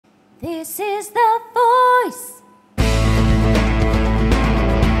This is the voice.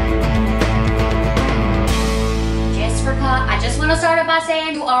 Jessica, I just want to start off by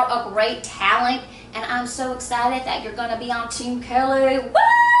saying you are a great talent, and I'm so excited that you're going to be on Team Kelly.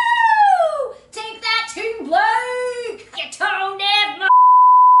 Woo! Take that, Team Blake! You tone deaf.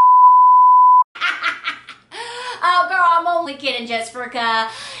 Oh, girl, I'm only kidding,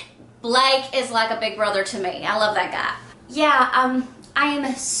 Jessica. Blake is like a big brother to me. I love that guy. Yeah, I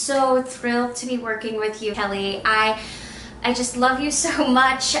am so thrilled to be working with you, Kelly. I just love you so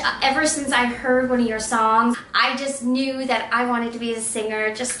much. Ever since I heard one of your songs, I just knew that I wanted to be a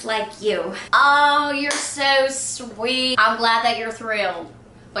singer just like you. Oh, you're so sweet. I'm glad that you're thrilled.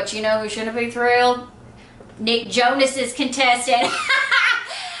 But you know who shouldn't be thrilled? Nick Jonas's contestant.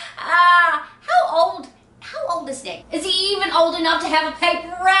 How old is Nick? Is he even old enough to have a paper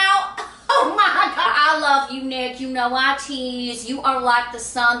route? Oh my God. I love you, Nick. You know I tease. You are like the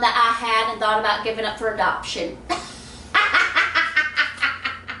son that I had and thought about giving up for adoption.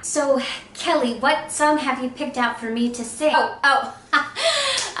 So, Kelly, what song have you picked out for me to sing? Oh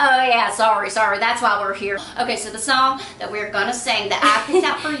yeah, sorry. That's why we're here. Okay, so the song that we're gonna sing that I picked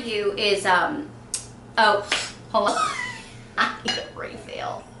out for you is, oh, hold on. I need a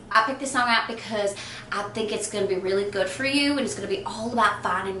refill. I picked this song out because I think it's going to be really good for you, and it's going to be all about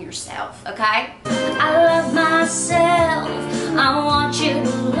finding yourself, okay? I love myself. I want you to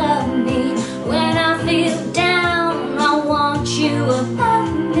love me. When I feel down, I want you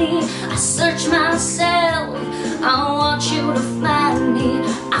above me. I search myself. I want you to find me.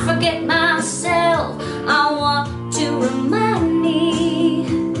 I forget myself. I want to remind me.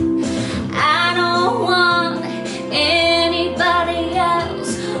 I don't want anybody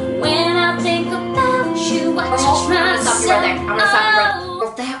else. When I think about you, I touch myself. I'm gonna stop you right there.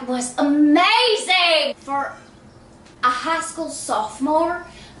 Oh, that was amazing! For a high school sophomore,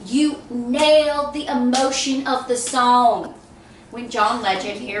 you nailed the emotion of the song. When John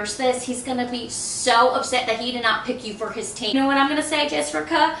Legend hears this, he's gonna be so upset that he did not pick you for his team. You know what I'm gonna say,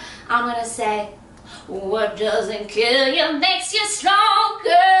 Jessica? I'm gonna say, what doesn't kill you makes you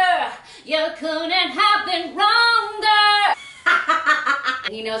stronger. You couldn't have been wronger.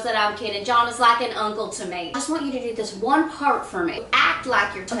 He knows that I'm kidding. John is like an uncle to me. I just want you to do this one part for me. Act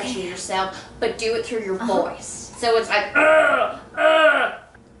like you're touching yourself, but do it through your voice. So it's like, I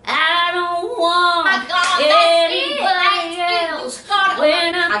don't want anybody else.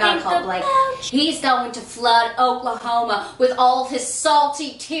 When I gotta call Blake. He's going to flood Oklahoma with all of his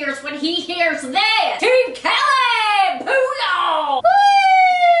salty tears when he hears this. Team Kelly! Booyah! Woo!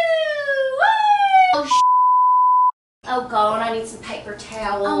 Oh God, I need some paper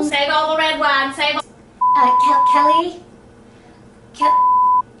towels. Save all the red wine. Save all... Kelly?